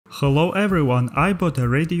Hello everyone, I bought a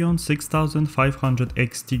Radeon 6500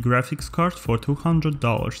 XT graphics card for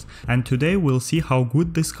 $200 and today we'll see how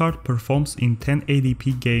good this card performs in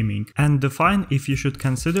 1080p gaming and define if you should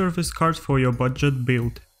consider this card for your budget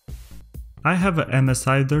build. I have a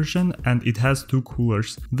MSI version and it has two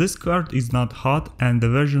coolers. This card is not hot and the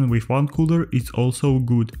version with one cooler is also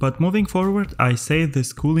good, but moving forward I say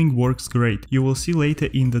this cooling works great, you will see later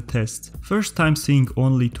in the test. First time seeing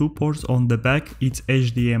only two ports on the back, it's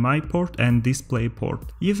HDMI port and display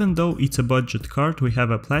port. Even though it's a budget card, we have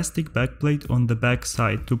a plastic backplate on the back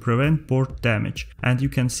side to prevent port damage, and you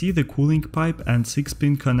can see the cooling pipe and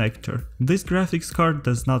 6-pin connector. This graphics card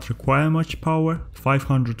does not require much power,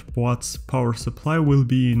 500 watts power supply will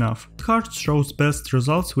be enough. The card shows best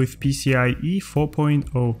results with PCIe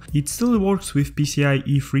 4.0. It still works with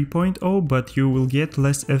PCIe 3.0, but you will get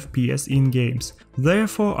less FPS in games.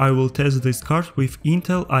 Therefore, I will test this card with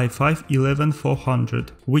Intel i5-11400,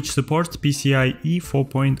 which supports PCIe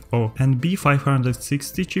 4.0, and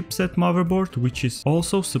B560 chipset motherboard, which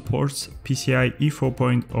also supports PCIe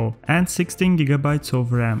 4.0, and 16GB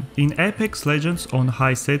of RAM. In Apex Legends on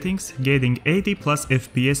high settings, getting 80+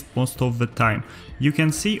 FPS most of the time. You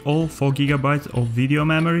can see all 4GB of video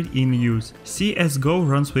memory in use. CSGO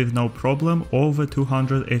runs with no problem over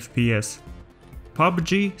 200 FPS.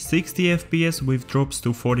 PUBG 60 FPS with drops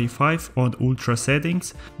to 45 on ultra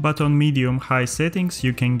settings, but on medium high settings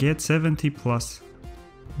you can get 70+.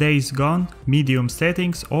 Days Gone, medium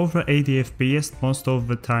settings over 80 FPS most of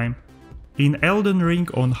the time. In Elden Ring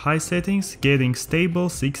on high settings, getting stable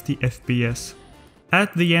 60 FPS.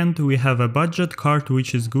 At the end we have a budget card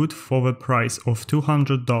which is good for the price of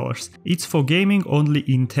 $200. It's for gaming only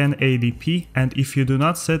in 1080p and if you do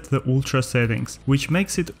not set the ultra settings, which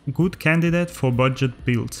makes it a good candidate for budget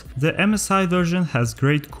builds. The MSI version has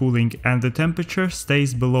great cooling and the temperature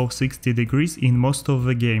stays below 60 degrees in most of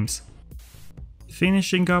the games.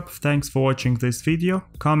 Finishing up, thanks for watching this video,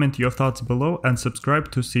 comment your thoughts below and subscribe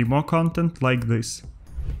to see more content like this.